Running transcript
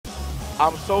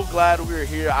I'm so glad we're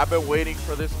here. I've been waiting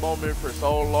for this moment for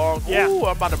so long. Yeah. Ooh,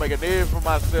 I'm about to make a name for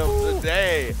myself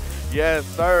today. Yes,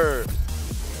 sir.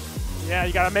 Yeah,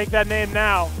 you got to make that name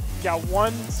now. You got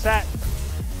one set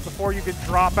before you can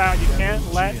drop out. You can't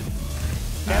let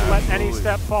any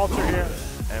step falter here.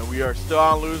 And we are still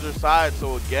on loser side.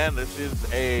 So again, this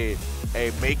is a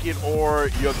make it or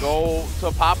you go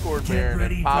to Popcorn Baron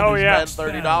and probably spend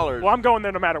 $30. Well, I'm going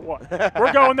there no matter what.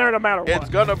 We're going there no matter what. It's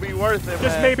gonna be worth it,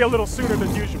 Just man. maybe a little sooner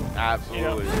than usual.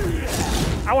 Absolutely. You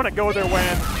know? I want to go there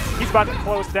when he's about to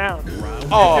close down.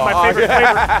 Oh, and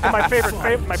my favorite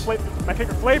flavor, my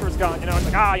favorite flavor's gone. You know, it's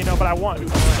like you know, but I won.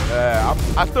 Yeah,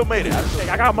 I still made it.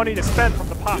 I got money to spend from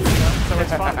the pop, you know, so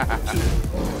it's fine.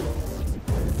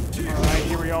 All right,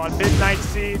 here we go on Midnight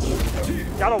Siege.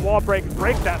 Got a wall break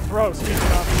that throw. Speaking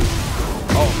of.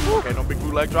 Oh, okay, no big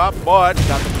blue leg drop, but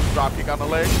got the drop kick on the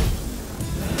leg.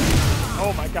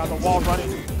 Oh my God, the wall running.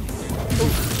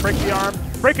 Ooh, break the arm.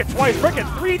 Break it twice. Break it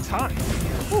 3 times.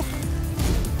 Ooh.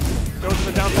 Goes to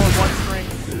the down forward 1 string.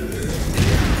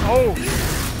 Oh,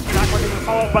 not going to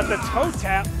follow, but the toe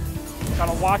tap.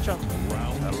 Gotta watch him.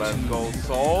 And let's go,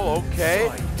 Soul.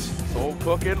 Okay, Soul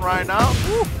cooking right now.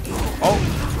 Woo. Oh.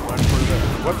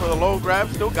 Went for the low grab,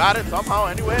 still got it somehow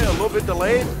anyway, a little bit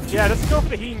delayed. Yeah, let's go for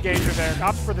the heat engager there.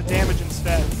 Opts for the damage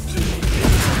instead.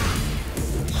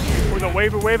 With a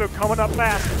waver coming up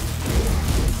fast.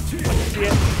 I can see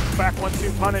it. Back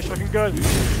 1-2 punish, looking good.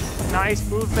 Nice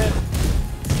movement.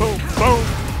 Boom, boom.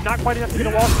 Not quite enough to get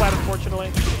a wall slide,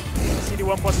 unfortunately.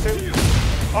 CD1+2.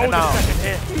 Oh, and the second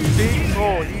hit. See,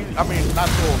 I mean, not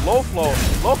Soul, LowFlow.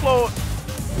 LowFlow.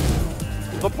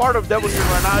 The part of Devil Jin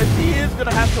right now is he is going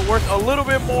to have to work a little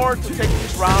bit more to take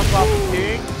these rounds off the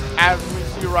King, as we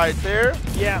see right there.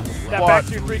 Yeah, that back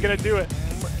 2-3 going to do it.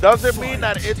 Doesn't mean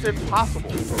that it's impossible.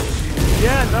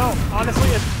 Yeah, no. Honestly,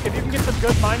 if you can get some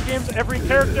good mind games, every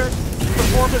character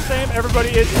perform the same. Everybody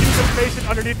is patient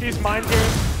underneath these mind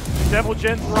games. Devil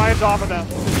Jin thrives off of them.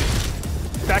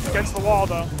 Back against the wall,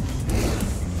 though.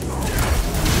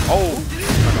 Oh,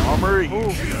 armor.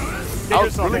 That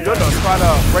was really good to try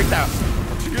to break that.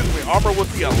 Armor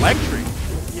with the electric.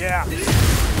 Yeah.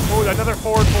 Oh, another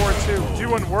forward too.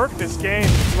 Doing work this game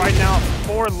right now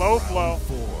for LowFlow.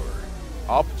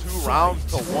 Up 2 rounds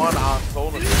to 1 on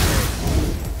Soul.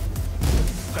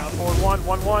 Down forward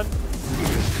 1-1-1.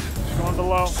 Going to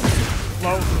low.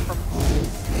 Low from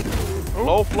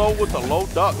LowFlow with the low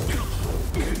duck.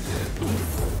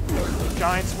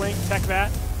 Giant swing, tech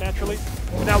that naturally.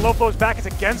 But now LowFlow's back is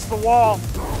against the wall.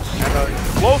 And an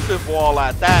explosive wall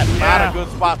at that. Yeah. Not a good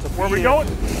spot to be. Where are we going?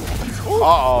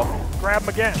 Uh-oh. Grab him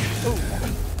again. Ooh.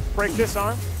 Break this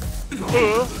arm.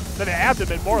 Ooh. Then the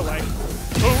abdomen, more like.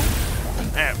 Ooh.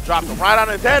 Damn, dropped him right on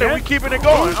his head, and we keeping it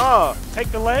going. Take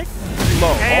the leg.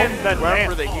 Low. And the went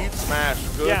for the heat smash.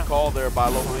 Good call there by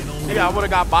Low. Yeah, I would have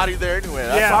got bodied there anyway.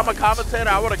 That's why I'm a commentator.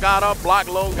 I would have got up, blocked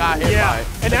low, got hit by it.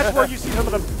 And that's where you see some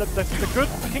of the good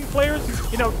King players,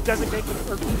 you know, designate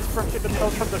differentiate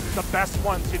themselves from the best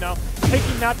ones, you know.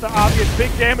 Taking not the obvious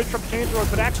big damage from cane throws,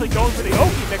 but actually going for the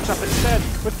Oki mix-up instead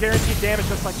with guaranteed damage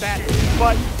just like that.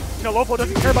 But, you know, LowFlow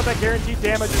doesn't care about that guaranteed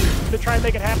damage to try and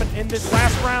make it happen in this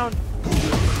last round.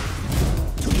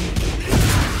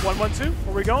 1-1-2,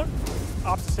 where we going?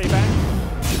 Opts to stay back.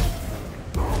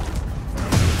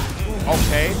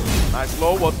 Okay, nice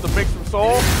low. What's the mix from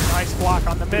Soul? Nice block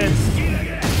on the mid.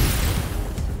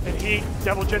 And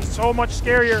Devil Jin's so much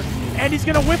scarier. And he's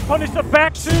gonna whip punish the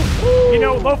back 2. You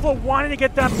know, LowFlow wanted to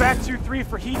get that back 2-3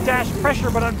 for heat dash pressure,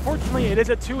 but unfortunately it is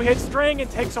a 2-hit string and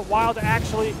takes a while to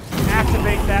actually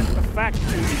activate that effect.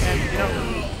 And you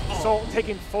know, Soul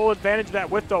taking full advantage of that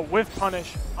with the whiff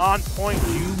punish on point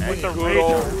with the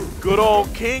Rager. Good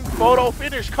old King photo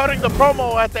finish, cutting the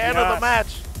promo at the end of the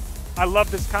match. I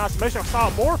love this consummation. I saw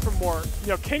more from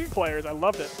King players. I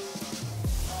loved it.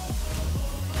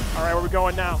 All right, where are we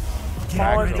going now?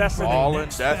 Fallen Destiny. Fallen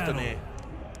Destiny.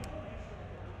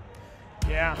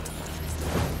 Yeah.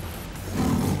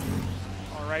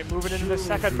 All right, moving into the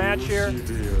second match here.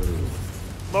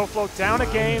 LowFlow down a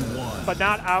game, but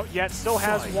not out yet. Still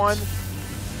has one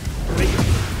lead.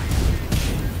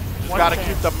 Got to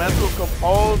keep the mental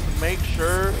composed, make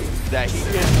sure that he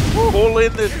can pull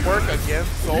in this work against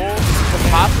Soul to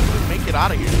possibly make it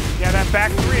out of here. Yeah, that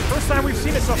back 3. First time we've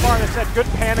seen it so far, and it's that good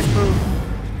panic move.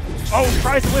 Oh,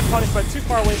 tries to whip punish, but too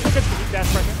far away. Still gets the heat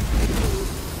dash pressure.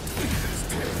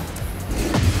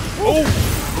 Oh,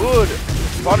 good.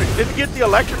 Didn't get the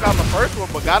electric on the first one,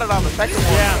 but got it on the second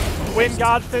one. Yeah, Wind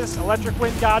God Fist, Electric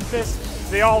Wind God Fist.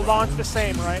 They all launch the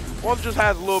same, right? One just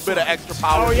has a little bit of extra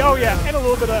power. Oh yeah, and a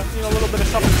little bit of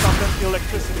something,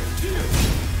 electricity.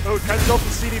 Oh, tries to go for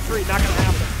CD3, not gonna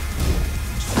happen.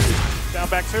 Down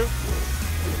back 2.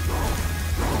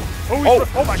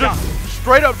 Oh my God.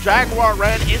 Straight up Jaguar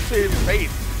ran into his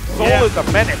face. Soul is a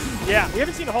menace. Yeah, we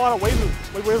haven't seen a whole lot of wave move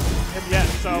from him yet,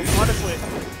 so honestly,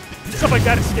 stuff like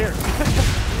that is scary.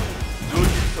 Good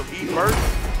use of heat burst.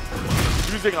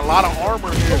 Using a lot of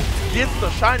armor here. Gets the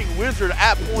Shining Wizard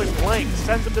at point blank.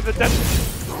 Sends him to the death.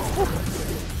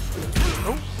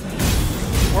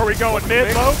 Where are we going?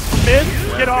 Mid, low? Mid?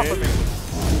 Yeah, Get off mid. of me.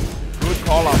 Good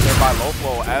call out there by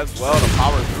LowFlow as well to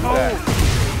power through that.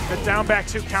 The down back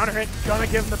 2 counter hit. Gonna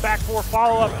give him the back 4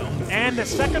 follow-up. And the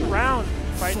second round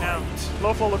right now.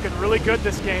 LowFlow looking really good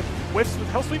this game. Whiffs with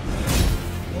Hell Sweep.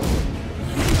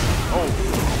 Oh,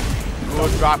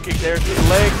 good drop kick there to the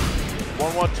leg.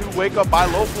 1-1-2 wake up by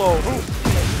LowFlow.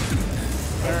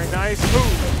 Very nice.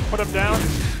 Put him down.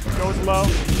 Goes low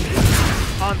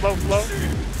on LowFlow.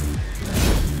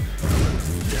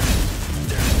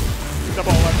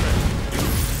 Double electric.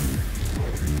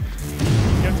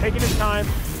 You know, taking his time.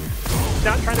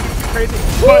 Not trying to be too crazy.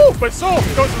 But Soul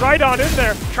goes right on in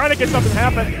there, trying to get something to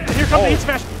happen. And here comes the heat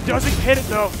smash. Doesn't hit it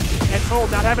though. And Soul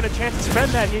not having a chance to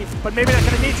spend that heat, but maybe not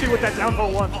going to need to with that down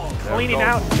for 1. Cleaning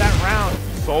out that round.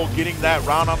 Soul getting that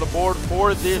round on the board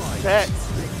for this set.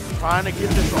 Trying to get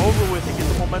this over with and get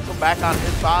the momentum back on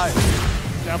his side.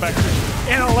 Down back 2.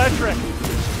 And electric.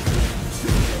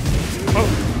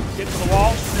 Get to the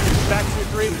wall. Back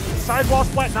 2-3. Sidewall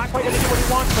splat, not quite going to do what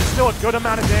he wants, but still a good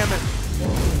amount of damage.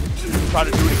 Try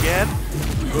to do it again.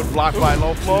 Good block by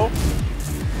LowFlow.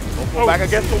 LowFlow back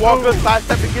against the wall. Good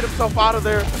sidestep to get himself out of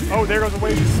there. Oh, there goes the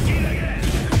wave.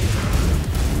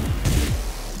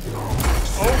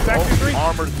 Oh, back 2-3.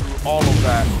 Armored through all of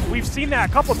that. We've seen that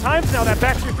a couple times now, that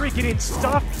back 2-3 getting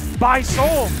stuffed by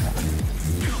Soul.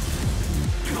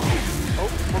 Oh,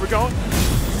 where we going?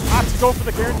 Opts to go for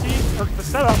the guarantee, or the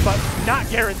setup, but not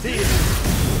guaranteed.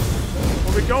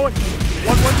 Where we going?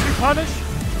 1-1-2 punish.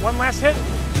 One last hit.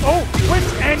 Oh,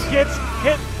 twist and gets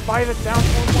hit by the down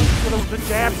 1-1 with the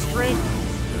jab string.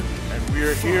 And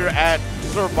we're here at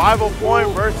survival point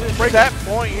versus set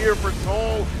point here for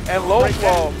Soul and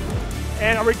LowFlow.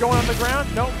 And are we going on the ground?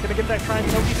 Nope. Gonna get that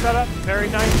triangle Oki set up. Very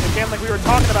nice. Again, like we were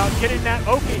talking about, getting that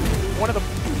Oki, one of the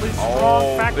really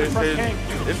strong factors from King.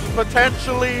 This is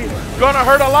potentially gonna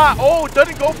hurt a lot. Oh,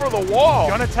 doesn't go for the wall.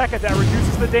 Gonna tech it. That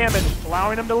reduces the damage,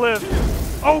 allowing him to live.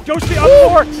 Oh, goes to the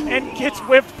up 4 and gets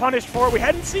whiffed, punished for it. We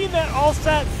hadn't seen that all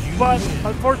set, but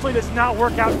unfortunately does not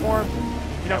work out for him.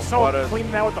 You know, so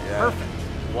cleaning that with the perfect.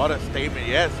 What a statement.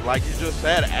 Yes, like you just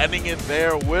said, ending it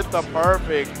there with the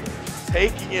perfect.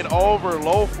 Taking it over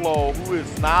LowFlow, who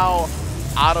is now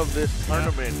out of this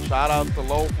tournament. Shout out to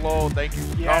LowFlow. Thank you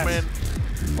for coming.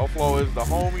 LowFlow is the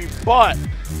homie, but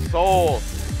Soul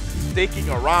sticking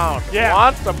around.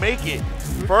 Wants to make it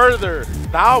further.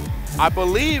 Now, I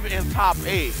believe in top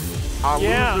 8 on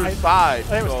loser's side. I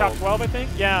think it was top 12, I think.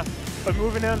 Yeah, but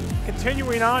moving in,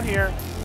 continuing on here.